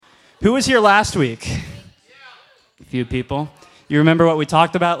Who was here last week? A few people. You remember what we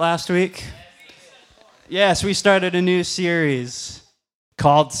talked about last week? Yes, we started a new series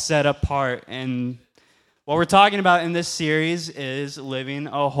called Set Apart. And what we're talking about in this series is living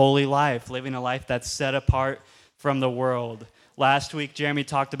a holy life, living a life that's set apart from the world. Last week, Jeremy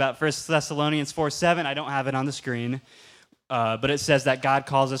talked about 1 Thessalonians 4:7. I don't have it on the screen, but it says that God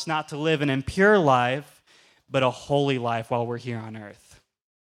calls us not to live an impure life, but a holy life while we're here on earth.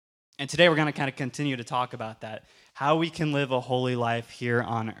 And today we're going to kind of continue to talk about that, how we can live a holy life here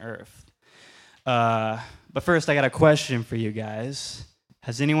on earth. But first, I got a question for you guys.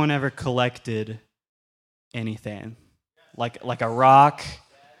 Has anyone ever collected anything? Like a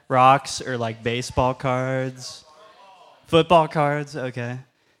rocks, or like baseball cards? Football cards? Okay.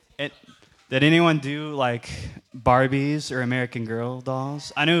 Did anyone do like Barbies or American Girl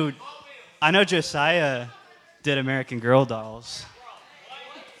dolls? I know Josiah did American Girl dolls.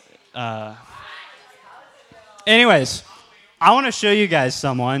 Anyways, I want to show you guys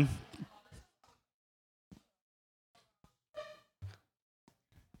someone.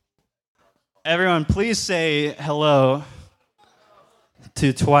 Everyone, please say hello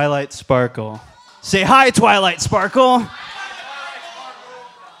to Twilight Sparkle. Say hi, Twilight Sparkle.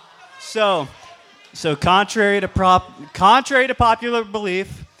 So contrary to popular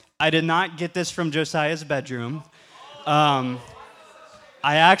belief, I did not get this from Josiah's bedroom.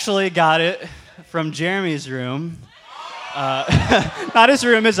 I actually got it from Jeremy's room. Not his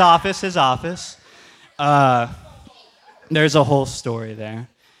room, his office. There's a whole story there.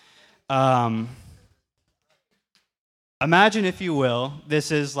 Imagine, if you will,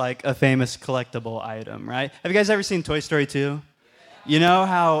 this is like a famous collectible item, right? Have you guys ever seen Toy Story 2? You know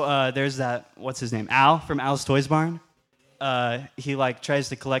how there's that, what's his name, Al from Al's Toys Barn? He like tries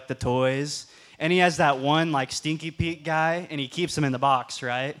to collect the toys. And he has that one, like, Stinky Pete guy, and he keeps them in the box,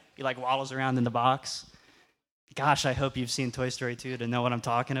 right? He, like, waddles around in the box. Gosh, I hope you've seen Toy Story 2 to know what I'm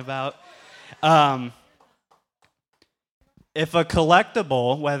talking about. If a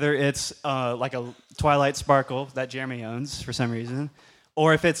collectible, whether it's like a Twilight Sparkle that Jeremy owns for some reason,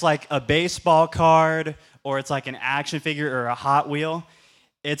 or if it's like a baseball card, or it's like an action figure or a Hot Wheel,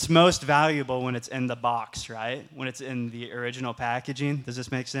 it's most valuable when it's in the box, right? When it's in the original packaging. Does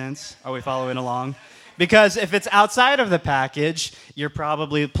this make sense? Are we following along? Because if it's outside of the package, you're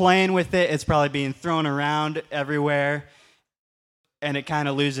probably playing with it. It's probably being thrown around everywhere, and it kind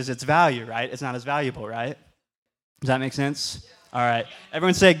of loses its value, right? It's not as valuable, right? Does that make sense? All right.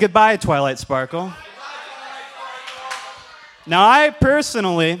 Everyone say goodbye, Twilight Sparkle. Now, I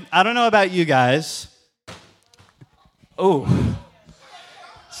don't know about you guys. Oh.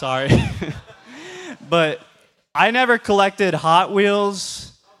 Sorry. But I never collected Hot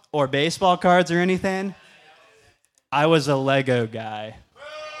Wheels or baseball cards or anything. I was a Lego guy.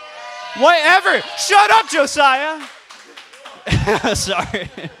 Whatever. Shut up, Josiah.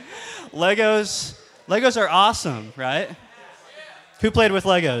 Sorry. Legos are awesome, right? Who played with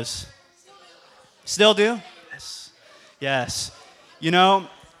Legos? Still do? Yes. You know,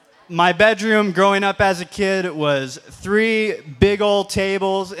 my bedroom growing up as a kid was 3 big old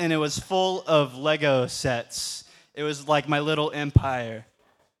tables, and it was full of Lego sets. It was like my little empire.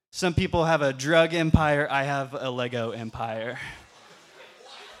 Some people have a drug empire. I have a Lego empire.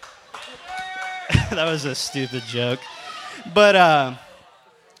 That was a stupid joke. But I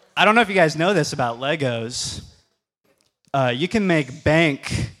don't know if you guys know this about Legos. You can make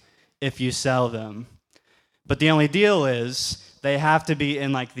bank if you sell them. But the only deal is they have to be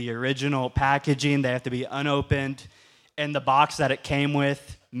in like the original packaging. They have to be unopened, and the box that it came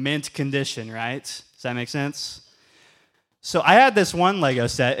with, mint condition, right? Does that make sense? So I had this one Lego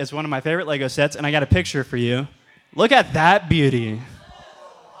set. It's one of my favorite Lego sets, and I got a picture for you. Look at that beauty.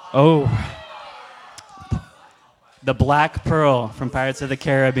 Oh. The Black Pearl from Pirates of the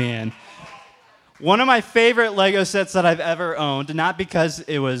Caribbean. One of my favorite Lego sets that I've ever owned, not because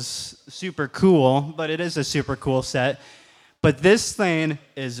it was super cool, but it is a super cool set. But this thing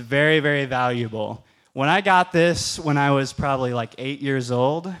is very, very valuable. When I got this when I was probably like 8 years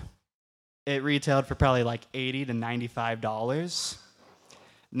old, it retailed for probably like $80 to $95.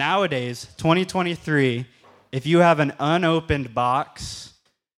 Nowadays, 2023, if you have an unopened box,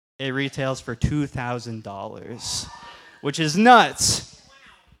 it retails for $2,000, which is nuts.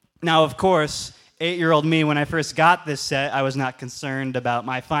 Now, of course, 8-year-old me, when I first got this set, I was not concerned about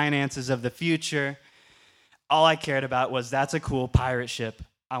my finances of the future. All I cared about was, that's a cool pirate ship.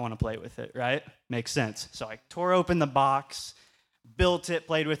 I want to play with it, right? Makes sense. So I tore open the box, built it,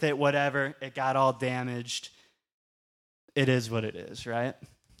 played with it, whatever. It got all damaged. It is what it is, right?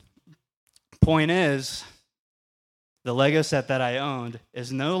 Point is, The Lego set that I owned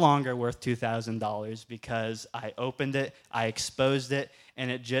is no longer worth $2,000 because I opened it, I exposed it,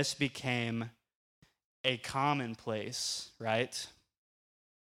 and it just became a commonplace, right?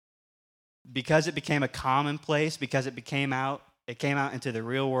 Because it became a commonplace, because it came out into the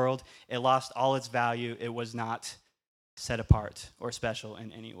real world, it lost all its value. It was not set apart or special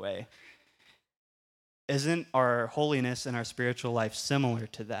in any way. Isn't our holiness and our spiritual life similar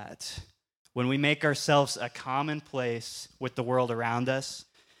to that? When we make ourselves a commonplace with the world around us,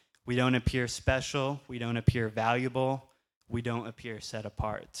 we don't appear special, we don't appear valuable, we don't appear set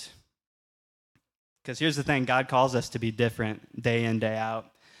apart. Because here's the thing, God calls us to be different day in, day out.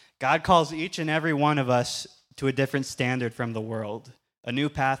 God calls each and every one of us to a different standard from the world, a new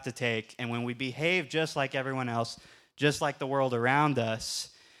path to take. And when we behave just like everyone else, just like the world around us,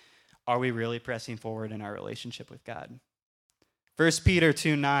 are we really pressing forward in our relationship with God? 1 Peter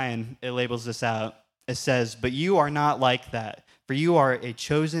 2:9, it labels this out. It says, "But you are not like that, for you are a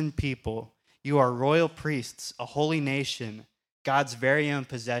chosen people. You are royal priests, a holy nation, God's very own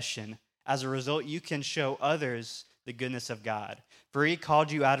possession. As a result, you can show others the goodness of God, for he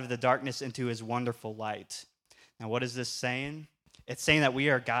called you out of the darkness into his wonderful light." Now, what is this saying? It's saying that we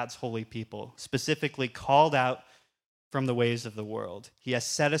are God's holy people, specifically called out from the ways of the world. He has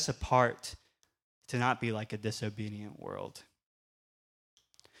set us apart to not be like a disobedient world.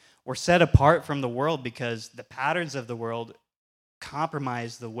 We're set apart from the world because the patterns of the world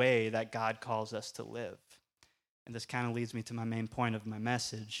compromise the way that God calls us to live. And this kind of leads me to my main point of my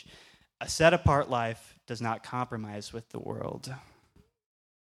message. A set-apart life does not compromise with the world.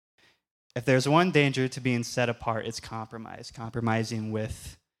 If there's one danger to being set apart, it's compromising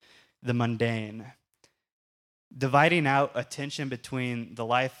with the mundane. Dividing out attention between the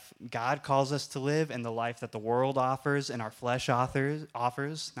life God calls us to live and the life that the world offers and our flesh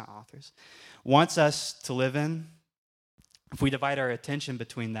wants us to live in. If we divide our attention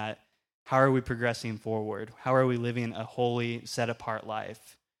between that, how are we progressing forward? How are we living a holy, set-apart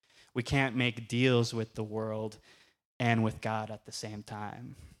life? We can't make deals with the world and with God at the same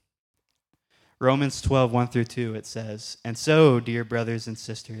time. Romans 12:1-2, it says, "And so, dear brothers and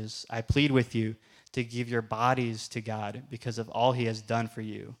sisters, I plead with you to give your bodies to God because of all he has done for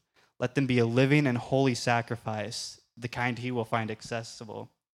you. Let them be a living and holy sacrifice, the kind he will find acceptable.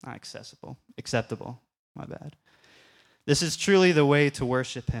 My bad. This is truly the way to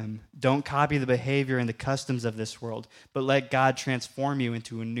worship him. Don't copy the behavior and the customs of this world, but let God transform you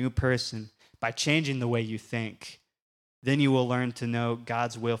into a new person by changing the way you think. Then you will learn to know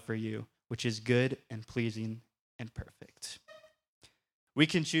God's will for you, which is good and pleasing and perfect." We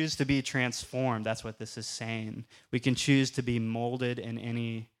can choose to be transformed. That's what this is saying. We can choose to be molded in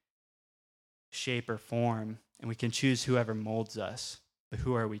any shape or form, and we can choose whoever molds us. But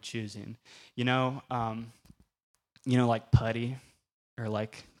who are we choosing? Like putty or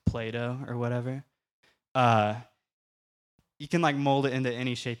like Play-Doh or whatever. You can like mold it into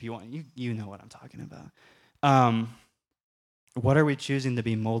any shape you want. You know what I'm talking about. What are we choosing to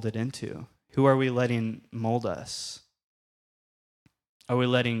be molded into? Who are we letting mold us? Are we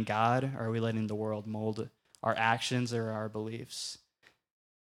letting God or are we letting the world mold our actions or our beliefs?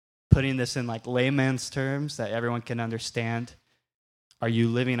 Putting this in like layman's terms that everyone can understand, are you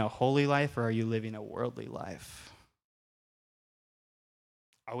living a holy life or are you living a worldly life?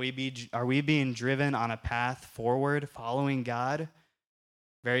 Are we being driven on a path forward, following God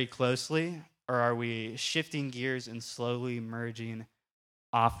very closely, or are we shifting gears and slowly merging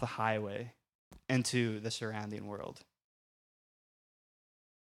off the highway into the surrounding world?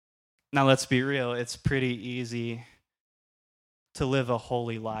 Now, let's be real. It's pretty easy to live a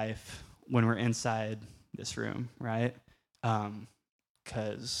holy life when we're inside this room, right?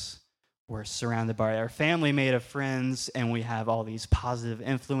 Because we're surrounded by our family made of friends, and we have all these positive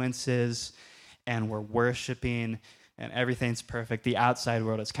influences, and we're worshiping, and everything's perfect. The outside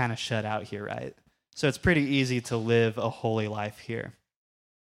world is kind of shut out here, right? So it's pretty easy to live a holy life here.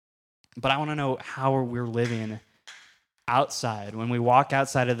 But I want to know how we're living outside. When we walk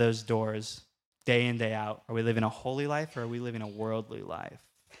outside of those doors, day in, day out, are we living a holy life or are we living a worldly life?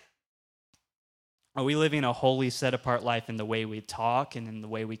 Are we living a holy, set-apart life in the way we talk and in the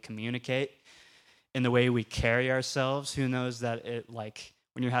way we communicate, in the way we carry ourselves? Who knows that when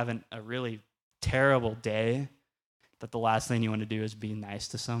you're having a really terrible day, that the last thing you want to do is be nice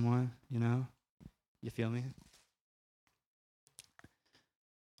to someone, You feel me?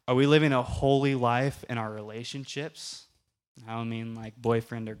 Are we living a holy life in our relationships? I don't mean like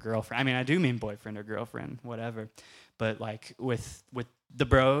boyfriend or girlfriend. I mean, I do mean boyfriend or girlfriend, whatever. But like with the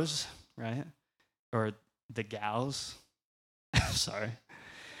bros, right? Or the gals. Sorry.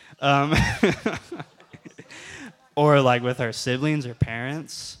 Or like with our siblings or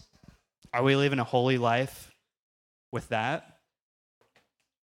parents? Are we living a holy life with that?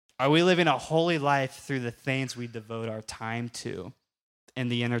 Are we living a holy life through the things we devote our time to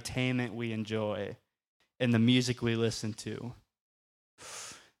and the entertainment we enjoy and the music we listen to?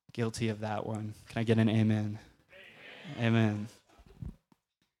 Guilty of that one. Can I get an amen? Amen.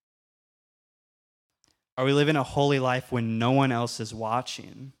 Are we living a holy life when no one else is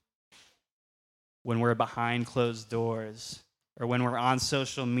watching? When we're behind closed doors? Or when we're on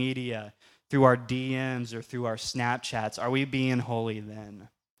social media through our DMs or through our Snapchats? Are we being holy then?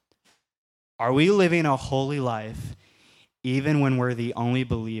 Are we living a holy life even when we're the only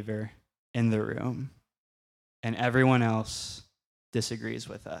believer in the room and everyone else disagrees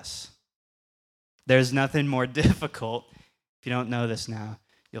with us? There's nothing more difficult. If you don't know this now,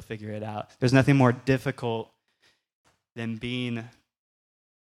 you'll figure it out. There's nothing more difficult than being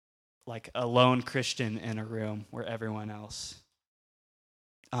like a lone Christian in a room where everyone else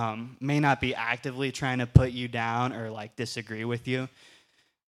may not be actively trying to put you down or like disagree with you,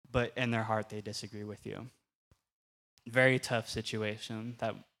 but in their heart they disagree with you. Very tough situation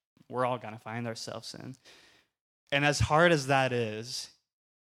that we're all going to find ourselves in. And as hard as that is,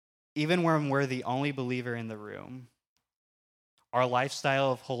 even when we're the only believer in the room, our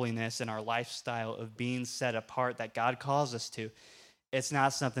lifestyle of holiness and our lifestyle of being set apart that God calls us to, it's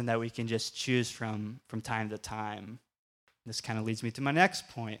not something that we can just choose from time to time. This kind of leads me to my next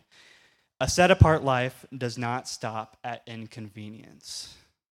point. A set-apart life does not stop at inconvenience.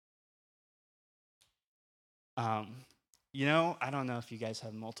 I don't know if you guys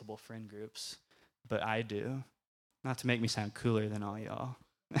have multiple friend groups, but I do. Not to make me sound cooler than all y'all.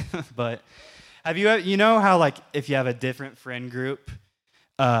 But have you know how like if you have a different friend group,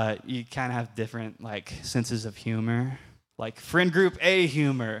 you kind of have different like senses of humor? Like friend group A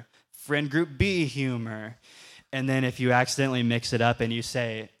humor, friend group B humor. And then if you accidentally mix it up and you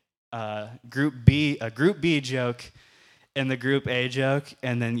say a group B joke and the group A joke,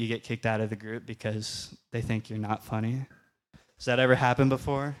 and then you get kicked out of the group because they think you're not funny. Has that ever happened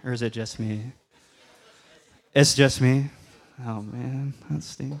before, or is it just me? It's just me? Oh, man, that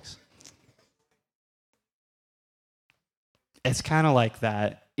stinks. It's kind of like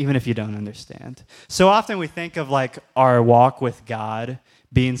that, even if you don't understand. So often we think of like our walk with God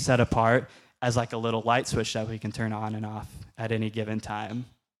being set apart as like a little light switch that we can turn on and off at any given time.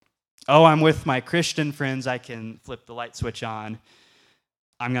 Oh, I'm with my Christian friends, I can flip the light switch on.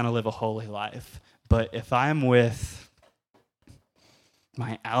 I'm going to live a holy life. But if I'm with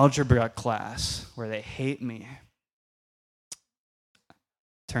my algebra class where they hate me,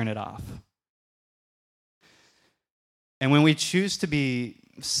 turn it off. And when we choose to be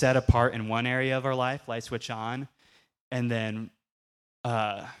set apart in one area of our life, light switch on, and then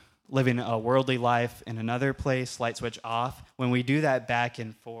living a worldly life in another place, light switch off, when we do that back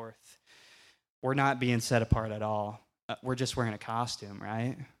and forth, we're not being set apart at all. We're just wearing a costume,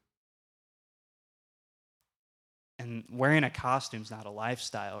 right? And wearing a costume is not a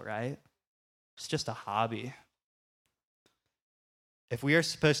lifestyle, right? It's just a hobby. If we are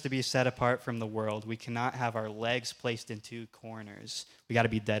supposed to be set apart from the world, we cannot have our legs placed in two corners. We got to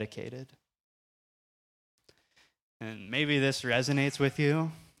be dedicated. And maybe this resonates with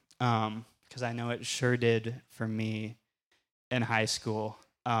you, because I know it sure did for me in high school.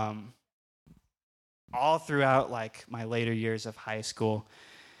 All throughout like my later years of high school,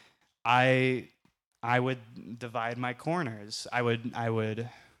 I would divide my corners. I would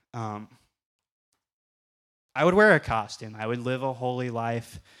wear a costume. I would live a holy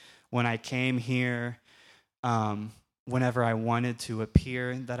life when I came here. Whenever I wanted to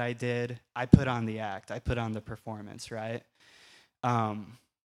appear that I did, I put on the act. I put on the performance, right? And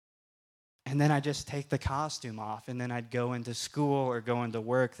then I just take the costume off, and then I'd go into school or go into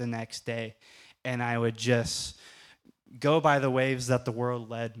work the next day, and I would just go by the waves that the world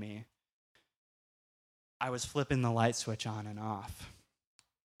led me. I was flipping the light switch on and off.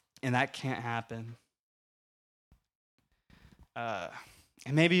 And that can't happen. And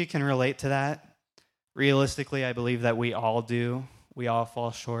maybe you can relate to that. Realistically, I believe that we all do. We all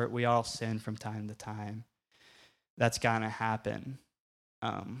fall short. We all sin from time to time. That's going to happen.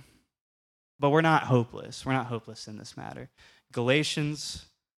 But we're not hopeless. We're not hopeless in this matter. Galatians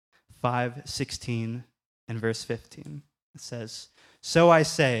 5:16 and verse 15. It says, "So I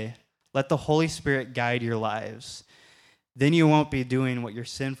say, let the Holy Spirit guide your lives. Then you won't be doing what your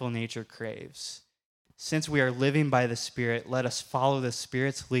sinful nature craves. Since we are living by the Spirit, let us follow the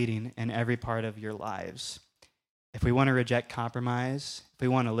Spirit's leading in every part of your lives." If we want to reject compromise, if we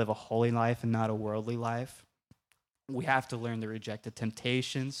want to live a holy life and not a worldly life, we have to learn to reject the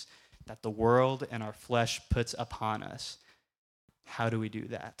temptations that the world and our flesh puts upon us. How do we do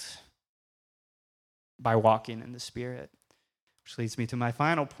that? By walking in the Spirit. Which leads me to my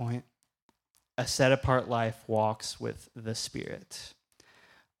final point. A set-apart life walks with the Spirit.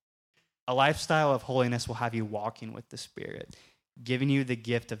 A lifestyle of holiness will have you walking with the Spirit, giving you the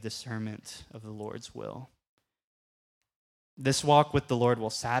gift of discernment of the Lord's will. This walk with the Lord will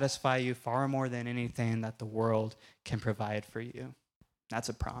satisfy you far more than anything that the world can provide for you. That's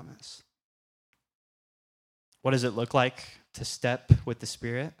a promise. What does it look like to step with the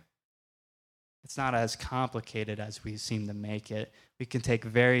Spirit? It's not as complicated as we seem to make it. We can take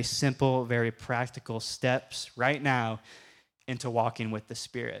very simple, very practical steps right now into walking with the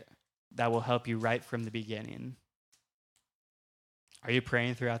Spirit that will help you right from the beginning. Are you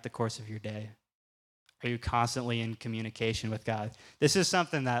praying throughout the course of your day? Are you constantly in communication with God? This is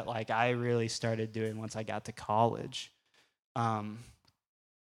something that I really started doing once I got to college.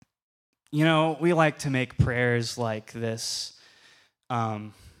 We like to make prayers like this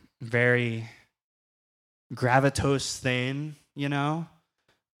very gravitas thing,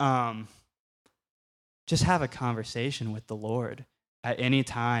 just have a conversation with the Lord at any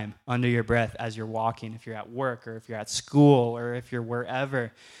time under your breath as you're walking, if you're at work or if you're at school or if you're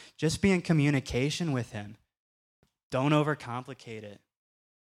wherever. Just be in communication with him. Don't overcomplicate it.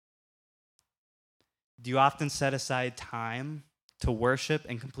 Do you often set aside time to worship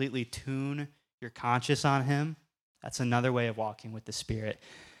and completely tune your conscience on him? That's another way of walking with the Spirit.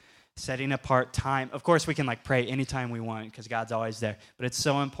 Setting apart time. Of course, we can pray anytime we want because God's always there. But it's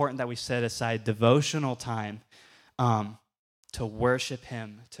so important that we set aside devotional time to worship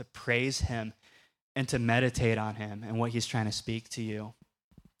him, to praise him, and to meditate on him and what he's trying to speak to you.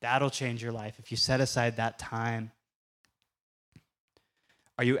 That'll change your life if you set aside that time.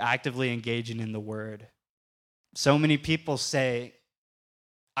 Are you actively engaging in the Word? So many people say,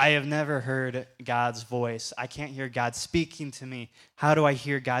 I have never heard God's voice. I can't hear God speaking to me. How do I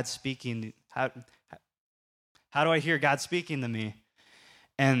hear God speaking? How do I hear God speaking to me?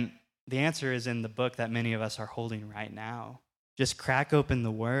 And the answer is in the book that many of us are holding right now. Just crack open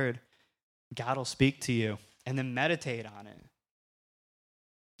the Word. God will speak to you. And then meditate on it.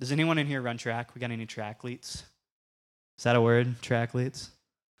 Does anyone in here run track? We got any trackleets? Is that a word, trackleets?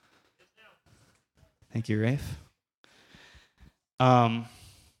 Thank you, Rafe. Now,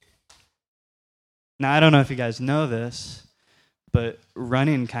 I don't know if you guys know this, but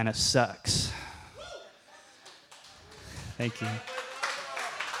running kind of sucks. Thank you.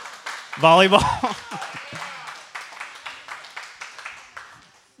 Volleyball.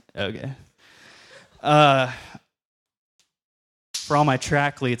 Okay. For all my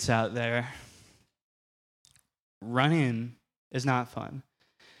trackleets out there, running is not fun.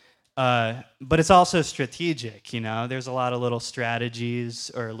 But it's also strategic, There's a lot of little strategies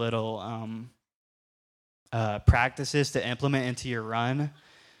or little practices to implement into your run.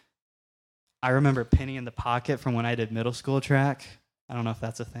 I remember penny in the pocket from when I did middle school track. I don't know if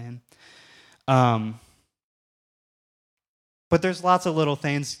that's a thing. But there's lots of little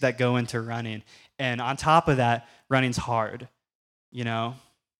things that go into running. And on top of that, running's hard.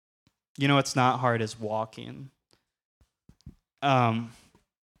 What's not hard is walking.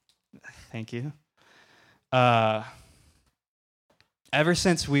 Thank you. Ever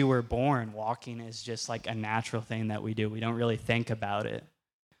since we were born, walking is just a natural thing that we do. We don't really think about it.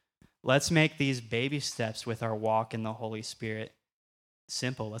 Let's make these baby steps with our walk in the Holy Spirit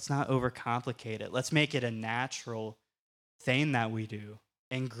simple. Let's not overcomplicate it. Let's make it a natural thing that we do.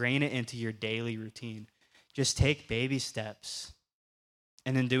 Ingrain it into your daily routine. Just take baby steps.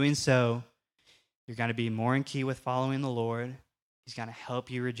 And in doing so, you're going to be more in key with following the Lord. He's going to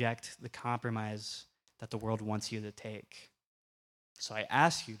help you reject the compromise that the world wants you to take. So I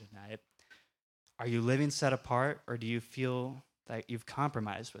ask you tonight, are you living set apart, or do you feel that you've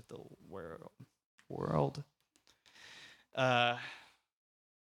compromised with the world?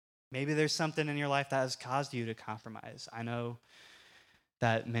 Maybe there's something in your life that has caused you to compromise. I know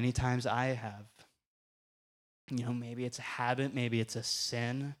that many times I have. Maybe it's a habit, maybe it's a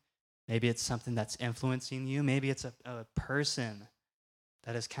sin, maybe it's something that's influencing you, maybe it's a person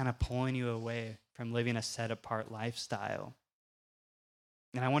that is kind of pulling you away from living a set-apart lifestyle.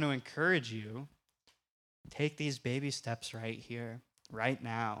 And I want to encourage you, take these baby steps right here, right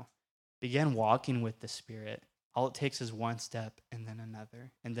now. Begin walking with the Spirit. All it takes is one step and then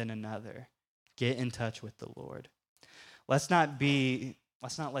another and then another. Get in touch with the Lord. Let's not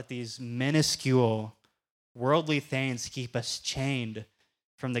let these minuscule worldly things keep us chained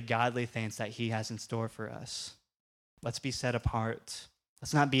from the godly things that he has in store for us. Let's be set apart.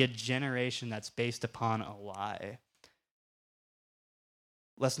 Let's not be a generation that's based upon a lie.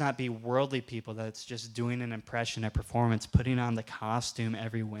 Let's not be worldly people that's just doing an impression, a performance, putting on the costume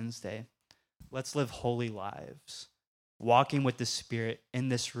every Wednesday. Let's live holy lives, walking with the Spirit in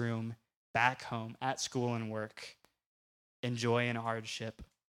this room, back home, at school and work, in joy and hardship.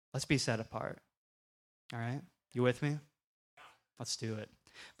 Let's be set apart. All right? You with me? Let's do it.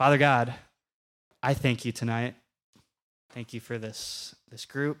 Father God, I thank you tonight. Thank you for this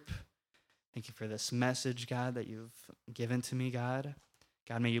group. Thank you for this message, God, that you've given to me, God.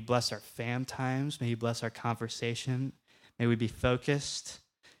 God, may you bless our fam times. May you bless our conversation. May we be focused.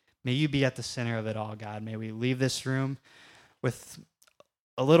 May you be at the center of it all, God. May we leave this room with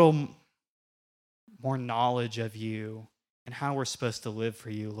a little more knowledge of you and how we're supposed to live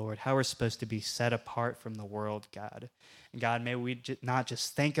for you, Lord, how we're supposed to be set apart from the world, God. And God, may we not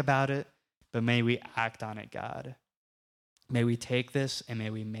just think about it, but may we act on it, God. May we take this and may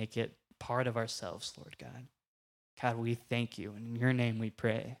we make it part of ourselves, Lord God. God, we thank you. And in your name we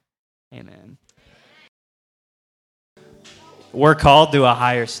pray. Amen. We're called to a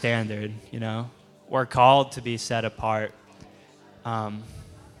higher standard, you know. We're called to be set apart.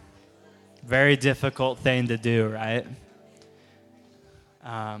 Very difficult thing to do, right?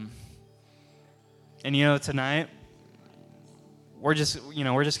 And you know, tonight, we're just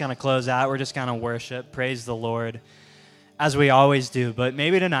going to close out. We're just going to worship, praise the Lord, as we always do. But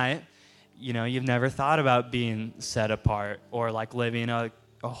maybe tonight, you know, you've never thought about being set apart or like living a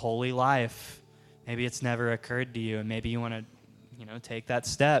holy life. Maybe it's never occurred to you, and maybe you want to, you know, take that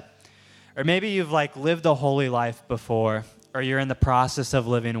step. Or maybe you've like lived a holy life before, or you're in the process of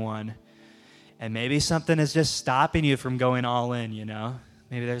living one. And maybe something is just stopping you from going all in, you know?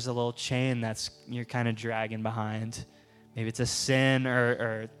 Maybe there's a little chain that's you're kind of dragging behind. Maybe it's a sin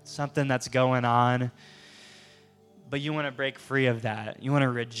or something that's going on. But you want to break free of that. You want to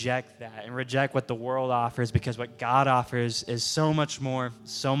reject that and reject what the world offers, because what God offers is so much more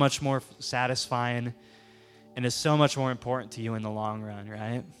satisfying and is so much more important to you in the long run,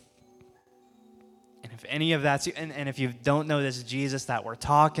 right? And if any of that's, and if you don't know this Jesus that we're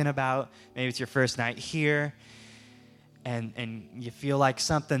talking about, maybe it's your first night here, and you feel like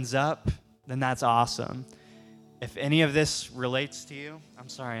something's up, then that's awesome. If any of this relates to you, I'm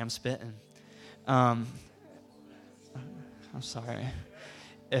sorry, I'm spitting. I'm sorry.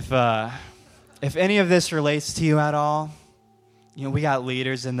 If any of this relates to you at all, you know, we got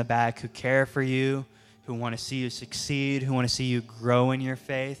leaders in the back who care for you, who want to see you succeed, who want to see you grow in your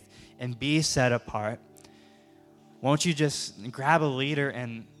faith and be set apart. Won't you just grab a leader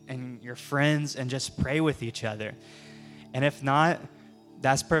and your friends and just pray with each other? And if not,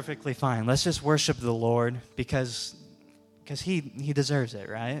 that's perfectly fine. Let's just worship the Lord because he deserves it,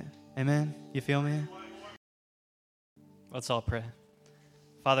 right? Amen? You feel me? Let's all pray.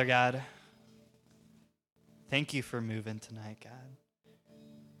 Father God, thank you for moving tonight, God.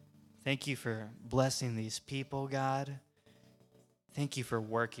 Thank you for blessing these people, God. Thank you for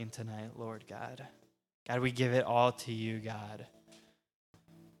working tonight, Lord God. God, we give it all to you, God.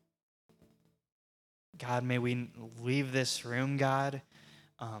 God, may we leave this room, God,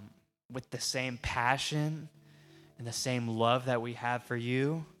 with the same passion and the same love that we have for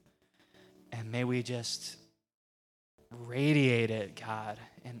you. And may we just radiate it, God,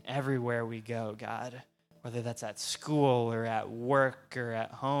 and everywhere we go, God, whether that's at school or at work or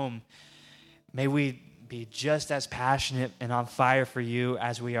at home. May we be just as passionate and on fire for you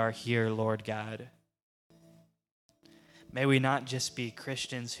as we are here, Lord God. May we not just be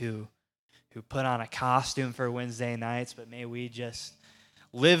Christians who put on a costume for Wednesday nights, but may we just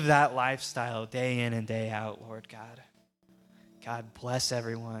live that lifestyle day in and day out, Lord God. God, bless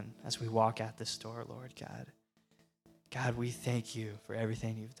everyone as we walk out this door, Lord God. God, we thank you for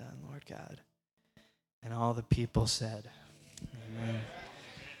everything you've done, Lord God. And all the people said, amen.